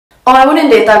Oh, I wouldn't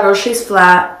date that girl. She's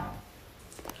flat.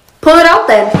 Pull it out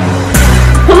then.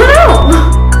 Pull it out.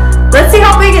 Let's see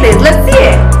how big it is. Let's see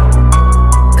it.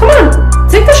 Come on.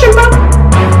 Take the shrimp out.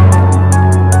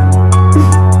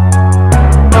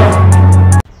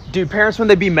 Dude, parents, when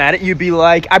they be mad at you, be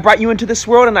like, I brought you into this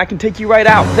world and I can take you right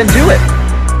out. Then do it.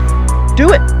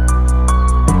 Do it.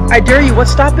 I dare you.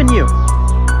 What's stopping you?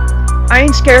 I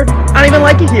ain't scared. I don't even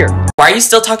like it here. Why are you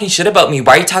still talking shit about me?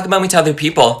 Why are you talking about me to other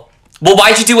people? Well,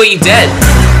 why'd you do what you did?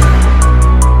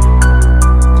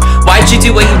 Why'd you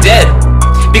do what you did?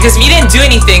 Because if you didn't do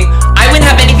anything, I wouldn't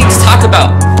have anything to talk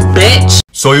about, bitch.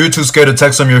 So you're too scared to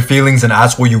text them your feelings and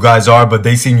ask where you guys are, but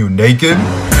they seen you naked?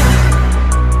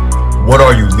 What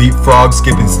are you, leapfrog,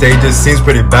 skipping stages? Seems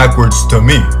pretty backwards to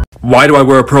me. Why do I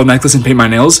wear a pearl necklace and paint my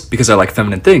nails? Because I like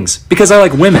feminine things. Because I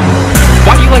like women.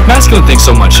 Why do you like masculine things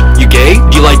so much? You gay?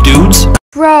 Do you like dudes?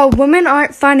 Bro, women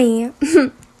aren't funny.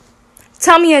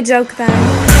 Tell me a joke then.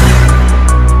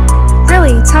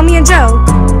 Really, tell me a joke.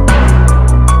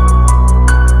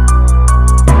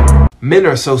 Men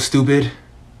are so stupid.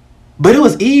 But it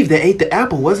was Eve that ate the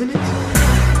apple, wasn't it?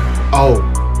 Oh.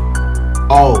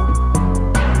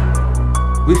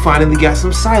 We finally got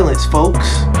some silence,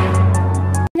 folks.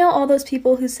 You know all those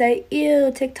people who say,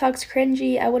 ew, TikTok's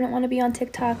cringy, I wouldn't want to be on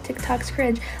TikTok, TikTok's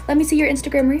cringe. Let me see your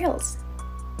Instagram Reels.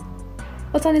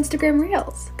 What's on Instagram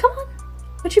Reels? Come on,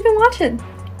 what you been watching?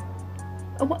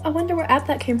 I wonder where app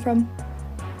that came from.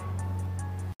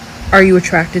 Are you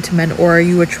attracted to men, or are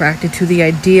you attracted to the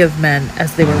idea of men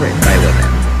as they were written by women?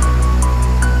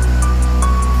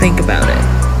 Think about it.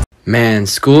 Man,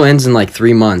 school ends in like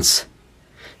 3 months.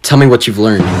 Tell me what you've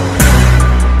learned.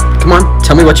 Come on,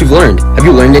 tell me what you've learned. Have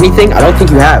you learned anything? I don't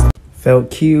think you have. Felt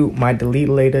cute, might delete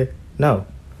later. No,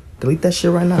 delete that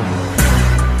shit right now.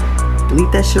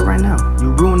 Delete that shit right now.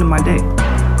 You ruining my day.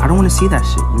 I don't want to see that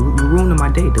shit. You ruining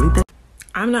my day. Delete that.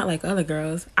 I'm not like other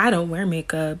girls. I don't wear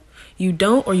makeup. You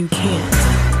don't or you can't.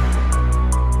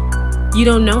 You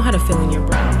don't know how to fill in your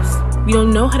brows. You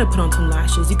don't know how to put on some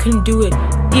lashes. You couldn't do it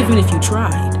even if you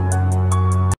tried.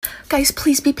 Guys,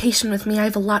 please be patient with me. I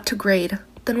have a lot to grade.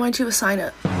 Then why'd you assign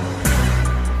it?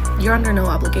 You're under no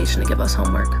obligation to give us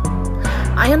homework.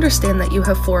 I understand that you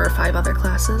have 4 or 5 other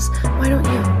classes. Why don't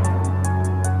you?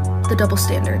 The double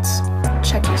standards.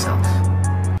 Check yourself.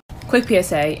 Quick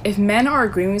PSA, if men are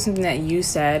agreeing with something that you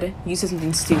said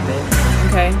something stupid,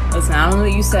 okay? Listen, I don't know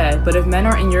what you said, but if men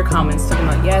are in your comments talking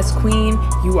about, yes, queen,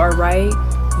 you are right,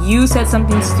 you said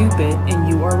something stupid and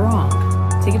you are wrong.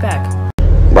 Take it back.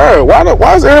 Bro,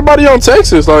 why is everybody on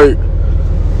Texas? Like,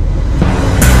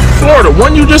 Florida,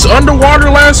 wasn't you just underwater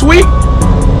last week?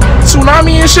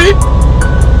 Tsunami and shit?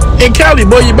 In Cali,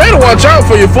 boy, you better watch out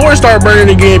for your forest start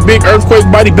burning again. Big earthquake,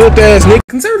 body built ass nigga.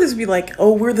 Conservatives be like,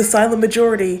 oh, we're the silent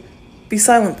majority. Be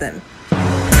silent then.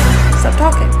 Stop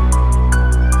talking.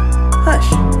 Hush.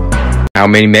 How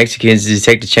many Mexicans does it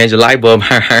take to change a light bulb?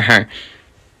 I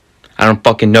don't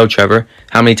fucking know, Trevor.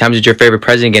 How many times did your favorite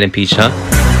president get impeached, huh?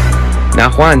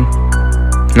 Not Juan.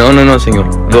 No, señor.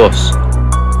 2.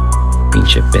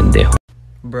 Pinche pendejo.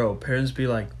 Bro, parents be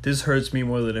like, this hurts me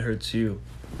more than it hurts you.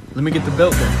 Let me get the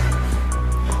belt then.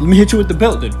 Let me hit you with the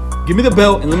belt then. Give me the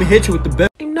belt and let me hit you with the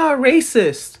belt. I'm not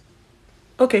racist.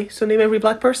 Okay, so name every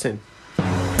black person.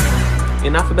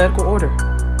 In alphabetical order.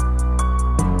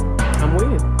 I'm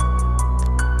waiting.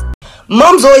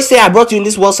 Moms always say I brought you in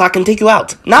this world so I can take you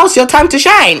out. Now it's your time to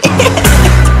shine.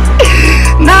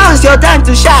 Now it's your time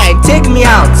to shine. Take me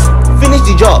out. Finish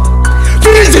the job.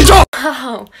 Finish the job!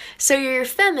 Oh, so you're a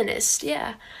feminist,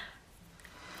 yeah.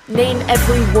 Name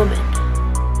every woman.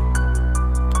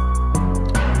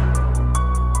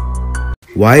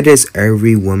 Why does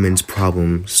every woman's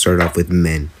problem start off with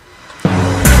men?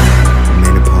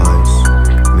 Menopause,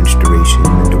 menstruation,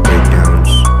 mental breakdowns.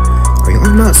 Are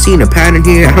y'all not seeing a pattern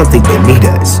here? I don't think they need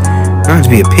us. Not to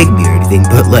be a pygmy or anything,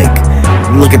 but like,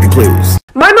 look at the clues.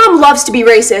 My mom loves to be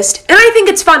racist, and I think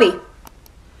it's funny.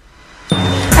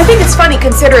 I think it's funny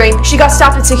considering she got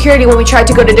stopped at security when we tried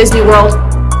to go to Disney World.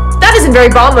 That isn't very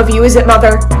bomb of you, is it,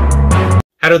 Mother?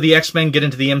 How do the X-Men get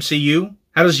into the MCU?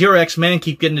 How does your X-Men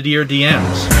keep getting into your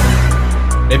DMs?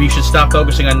 Maybe you should stop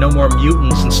focusing on no more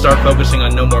mutants and start focusing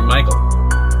on no more Michael.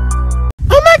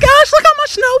 Oh my gosh, look how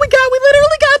much snow we got. We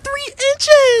literally got 3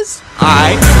 inches.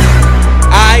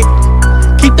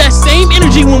 Keep that same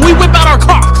energy when we whip out our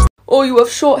cocks. Or you have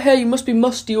short hair, you must be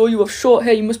musty. Or you have short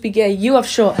hair, you must be gay. You have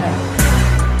short hair.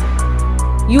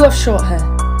 You have short hair.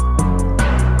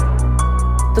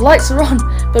 The lights are on,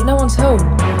 but no one's home.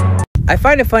 I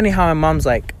find it funny how my mom's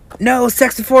like, no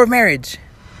sex before marriage.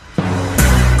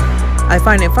 I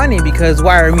find it funny because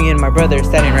why are me and my brother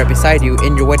standing right beside you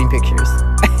in your wedding pictures?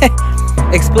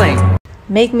 Explain.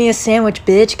 Make me a sandwich,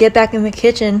 bitch. Get back in the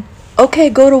kitchen. Okay,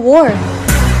 go to war.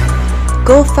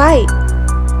 Go fight.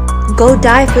 Go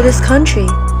die for this country.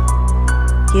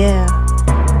 Yeah,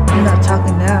 I'm not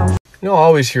talking now. You know, I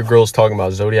always hear girls talking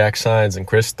about zodiac signs and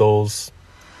crystals.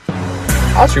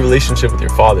 How's your relationship with your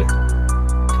father?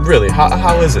 Really,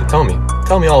 how is it? Tell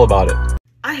me all about it.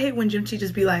 I hate when gym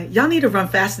teachers be like, y'all need to run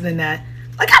faster than that.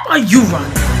 Like, how about you run,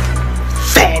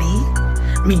 fatty?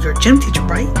 I mean, you're a gym teacher,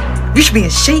 right? You should be in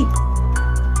shape.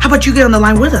 How about you get on the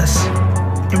line with us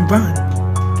and run?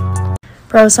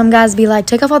 Bro, some guys be like,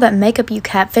 take off all that makeup, you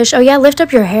catfish. Oh yeah, lift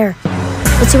up your hair.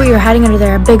 Let's see what you're hiding under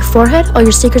there. A big forehead? All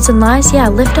your secrets and lies? Yeah,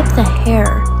 lift up the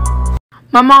hair.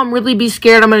 My mom really be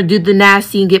scared I'm gonna do the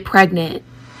nasty and get pregnant.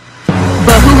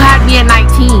 But who had me at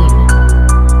 19?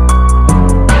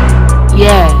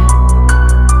 Yeah.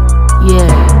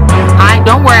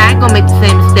 Don't worry, I ain't gonna make the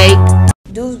same mistake.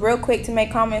 Dudes real quick to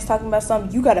make comments talking about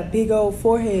something. You got a big old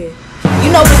forehead.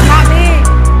 You know what's not big?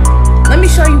 Let me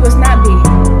show you what's not big.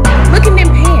 Look in them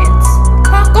pants.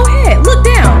 Huh? Go ahead. Look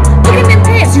down. Look in them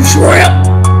pants, you shrimp.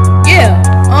 Yeah.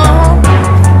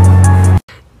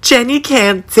 Jenny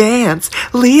can't dance.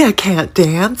 Leah can't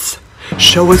dance.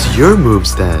 Show us your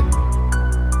moves then.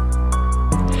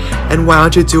 And why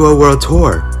don't you do a world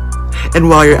tour? And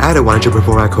while you're at it, why don't you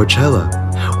perform at Coachella?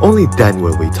 Only then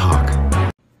will we talk.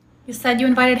 You said you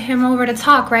invited him over to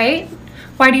talk, right?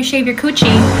 Why do you shave your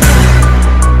coochie?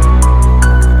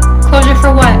 Closure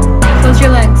for what? Close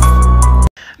your legs.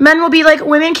 Men will be like,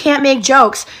 women can't make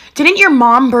jokes. Didn't your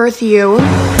mom birth you?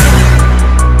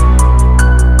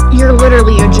 You're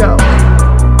literally a joke.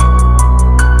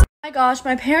 Oh my gosh,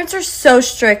 my parents are so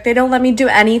strict. They don't let me do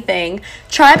anything.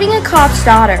 Try being a cop's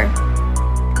daughter.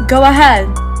 Go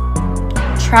ahead.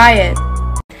 Try it.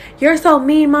 You're so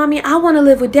mean, mommy. I want to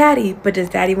live with daddy. But does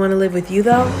daddy want to live with you,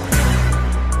 though?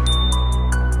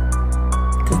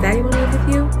 Does daddy want to live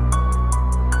with you?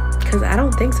 Because I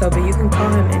don't think so, but you can call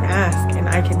him and ask, and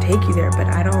I can take you there, but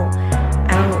I don't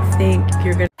think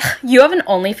you're gonna... You have an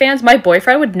OnlyFans? My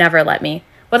boyfriend would never let me.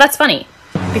 Well, that's funny,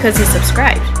 because he's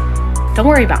subscribed. Don't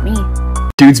worry about me.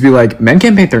 Dudes be like, men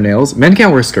can't paint their nails, men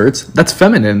can't wear skirts, that's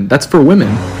feminine, that's for women.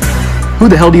 Who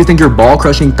the hell do you think your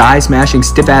ball-crushing, thigh-smashing,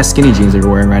 stiff-ass skinny jeans that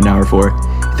you're wearing right now are for?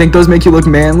 You think those make you look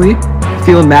manly?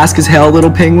 Feeling mask as hell,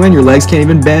 little penguin? Your legs can't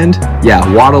even bend?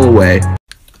 Yeah, waddle away.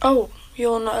 Oh,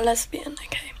 you're not a lesbian,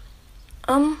 okay.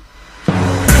 Name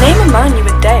a man you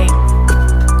would date.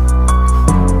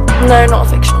 No, not a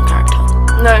fictional character.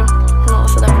 No, not a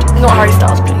celebrity. Not Harry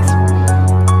Styles, please.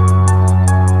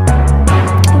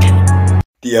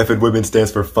 The F in women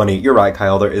stands for funny. You're right,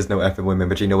 Kyle, there is no F in women,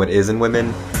 but you know what is in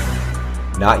women?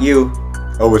 Not you.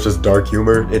 Oh, it's just dark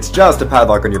humor? It's just a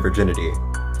padlock on your virginity.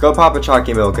 Go pop a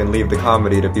chalky milk and leave the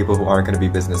comedy to people who aren't going to be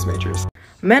business majors.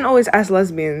 Men always ask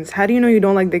lesbians, how do you know you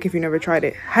don't like dick if you never tried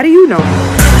it? How do you know?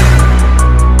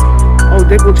 Oh,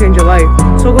 dick will change your life,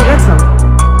 so go get some.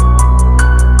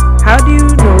 How do you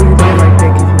know you don't like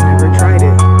dick if you never tried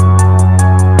it?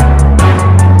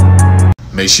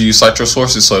 Make sure you cite your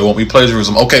sources so it won't be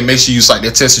plagiarism. Okay, make sure you cite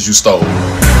that test that you stole.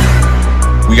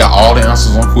 We got all the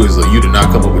answers on Quizlet. You did not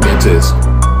come up with that test.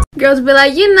 Girls be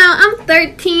like, you know, I'm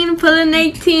 13, pulling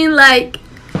 18, like,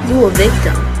 you a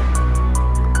victim.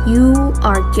 You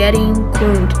are getting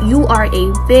groomed. You are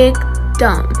a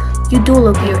victim. You do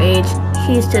look your age.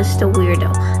 He's just a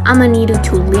weirdo. I'ma need you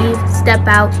to leave, step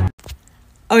out.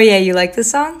 Oh yeah, you like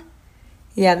this song?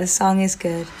 Yeah, this song is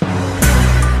good.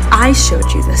 I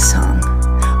showed you this song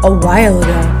a while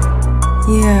ago.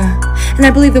 Yeah, and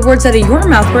I believe the words out of your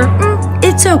mouth were,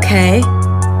 it's okay.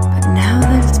 But now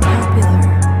that it's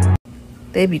popular.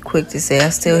 They be quick to say I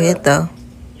still hit though.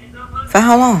 For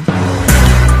how long?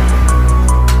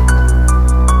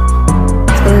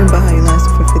 Spelling behind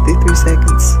lasted for 53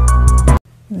 seconds.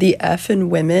 The F in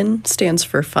women stands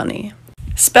for funny.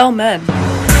 Spell men.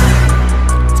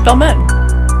 Spell men.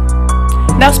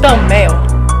 Now spell male.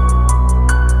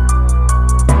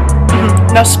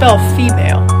 Now spell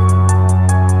female.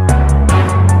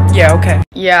 Yeah, okay.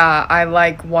 Yeah, I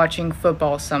like watching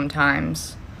football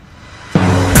sometimes.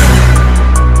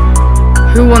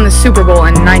 Who won the Super Bowl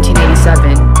in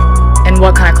 1987? And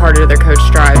what kind of car did their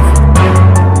coach drive?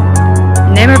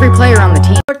 Name every player on the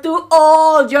team. You're too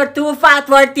old. You're too fat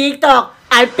for TikTok.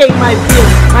 I pay my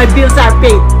bills. My bills are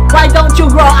paid. Why don't you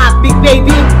grow up, big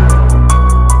baby?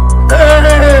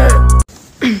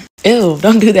 Ew,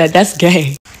 don't do that. That's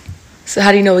gay. So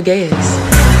how do you know what gay is?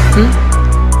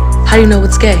 How do you know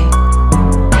what's gay?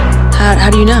 How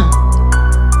do you know?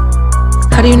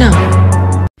 How do you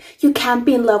know? You can't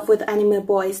be in love with anime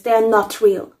boys. They are not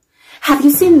real. Have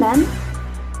you seen men?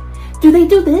 Do they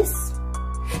do this?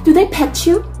 Do they pet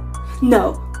you?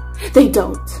 No. They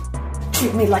don't.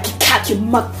 Treat me like a cat, you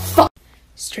motherfucker.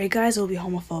 Straight guys will be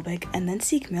homophobic and then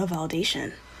seek male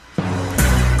validation.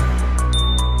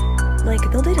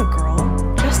 Like, they'll date a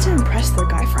girl just to impress their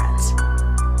guy friends.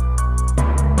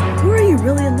 Who are you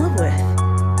really in love with?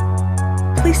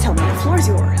 Please tell me, the floor's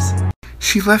yours.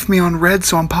 She left me on red,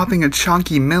 so I'm popping a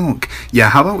chunky milk. Yeah,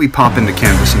 how about we pop into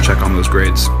Canvas and check on those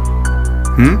grades?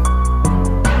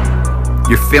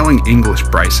 You're failing English,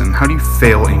 Bryson. How do you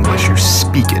fail English? You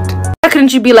speak it. Why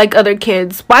couldn't you be like other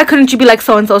kids? Why couldn't you be like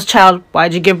so-and-so's child?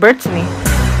 Why'd you give birth to me?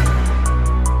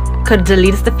 Could've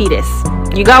deleted the fetus.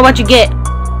 You got what you get.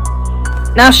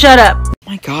 Now shut up. Oh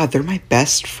my god, they're my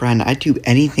best friend. I'd do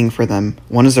anything for them.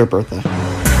 When is their birthday?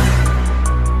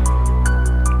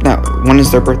 No, when is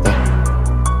their birthday?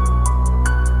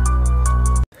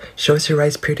 Show us your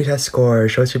Rice Purity test score.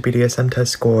 Show us your BDSM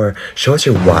test score. Show us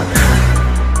your what?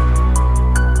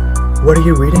 What are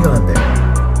you reading on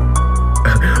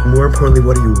there? More importantly,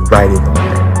 what are you writing on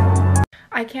there?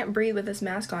 I can't breathe with this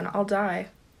mask on. I'll die.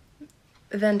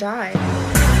 Then die.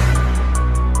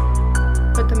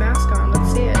 Put the mask on.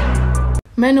 Let's see it.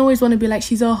 Men always want to be like,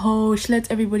 she's a hoe. She lets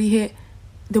everybody hit.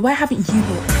 Then why haven't you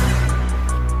hit?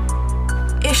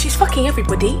 If she's fucking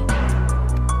everybody,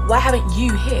 why haven't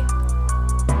you hit?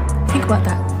 Think about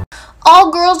that. All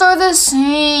girls are the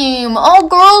same. All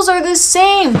girls are the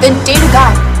same. Then date a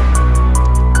guy.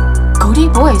 Go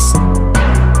date boys.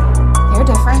 They're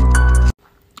different.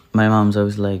 My mom's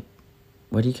always like,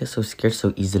 why do you get so scared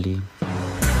so easily?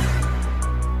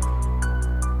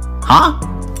 Huh?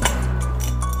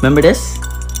 Remember this?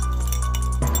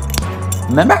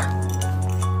 Remember?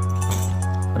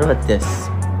 What about this?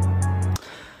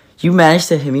 You managed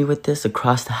to hit me with this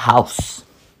across the house.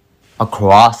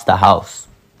 Across the house.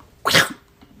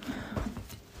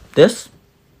 This?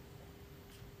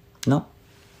 No.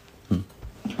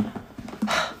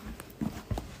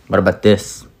 What about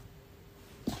this?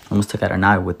 Almost took out an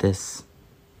eye with this.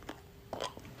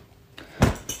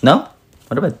 No?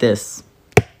 What about this?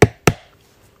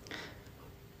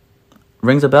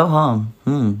 Rings a bell, huh?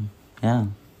 Yeah.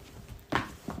 I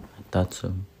thought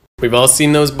so. We've all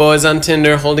seen those boys on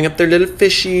Tinder holding up their little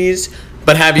fishies.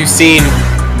 But have you seen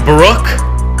Brooke?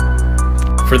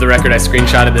 For the record, I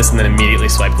screenshotted this and then immediately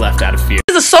swiped left out of fear.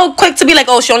 This is so quick to be like,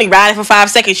 oh, she only riding for 5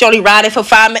 seconds. She only riding for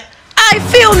 5 minutes. I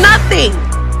feel nothing.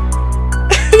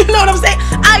 You know what I'm saying?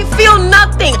 I feel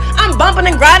nothing. I'm bumping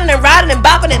and grinding and riding and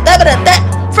bopping and da-da-da-da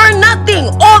for nothing.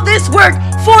 All this work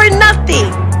for nothing.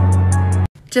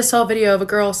 Just saw a video of a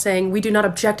girl saying, we do not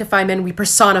objectify men, we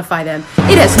personify them.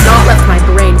 It has not left my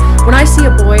brain. When I see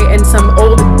a boy in some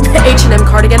old H&M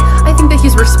cardigan, I think that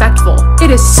he's respectful.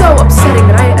 It is so upsetting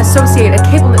that I associate a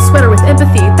cable knit sweater with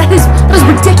empathy. That is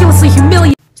ridiculously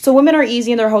humiliating. So women are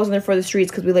easy and they're hoes and they're for the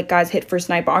streets because we let guys hit first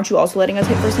night, but aren't you also letting us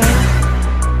hit first night?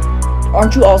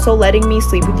 Aren't you also letting me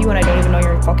sleep with you and I don't even know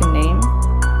your fucking name?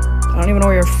 I don't even know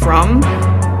where you're from?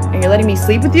 And you're letting me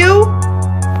sleep with you?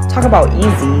 Talk about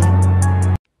easy.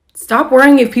 Stop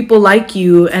worrying if people like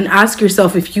you and ask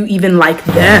yourself if you even like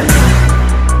them.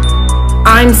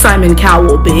 I'm Simon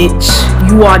Cowell, bitch.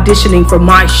 You auditioning for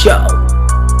my show.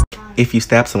 If you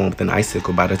stab someone with an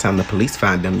icicle, by the time the police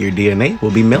find them, your DNA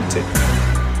will be melted.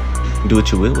 Do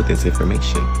what you will with this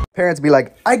information. Parents be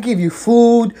like, I give you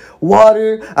food,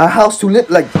 water, a house to live.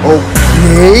 Like,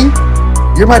 okay,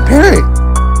 you're my parent.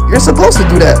 You're supposed to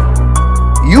do that.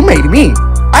 You made me.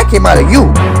 I came out of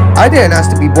you. I didn't ask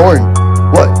to be born.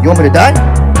 What, you want me to die?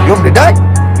 You want me to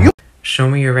die? You. Show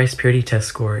me your Rice Purity test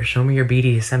score. Show me your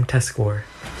BDSM test score.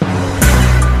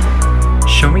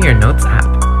 Show me your notes app.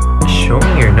 Show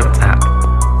me your notes app.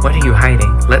 What are you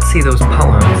hiding? Let's see those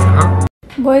poems, huh?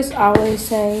 Boys always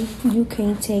say, you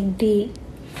can't take dick.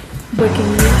 But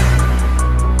can you?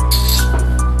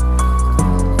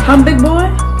 Huh, big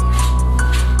boy?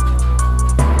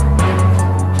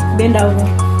 Bend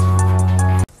over.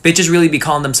 Bitches really be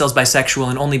calling themselves bisexual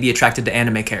and only be attracted to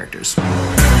anime characters.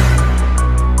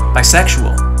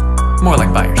 Bisexual? More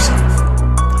like by yourself.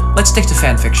 Let's stick to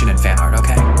fan fiction and fan art,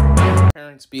 okay?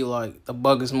 Parents be like, the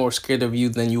bug is more scared of you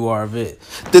than you are of it.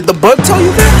 Did the bug tell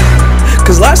you that?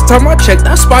 Cause last time I checked,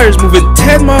 that spider's moving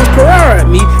 10 miles per hour at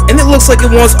me, and it looks like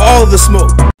it wants all of the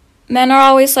smoke. Men are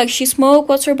always like, she smoke,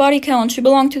 what's her body count? She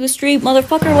belong to the street.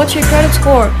 Motherfucker, what's your credit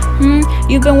score?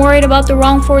 You've been worried about the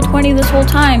wrong 420 this whole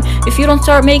time. If you don't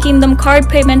start making them card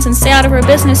payments and stay out of her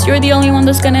business, you're the only one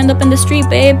that's gonna end up in the street,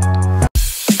 babe.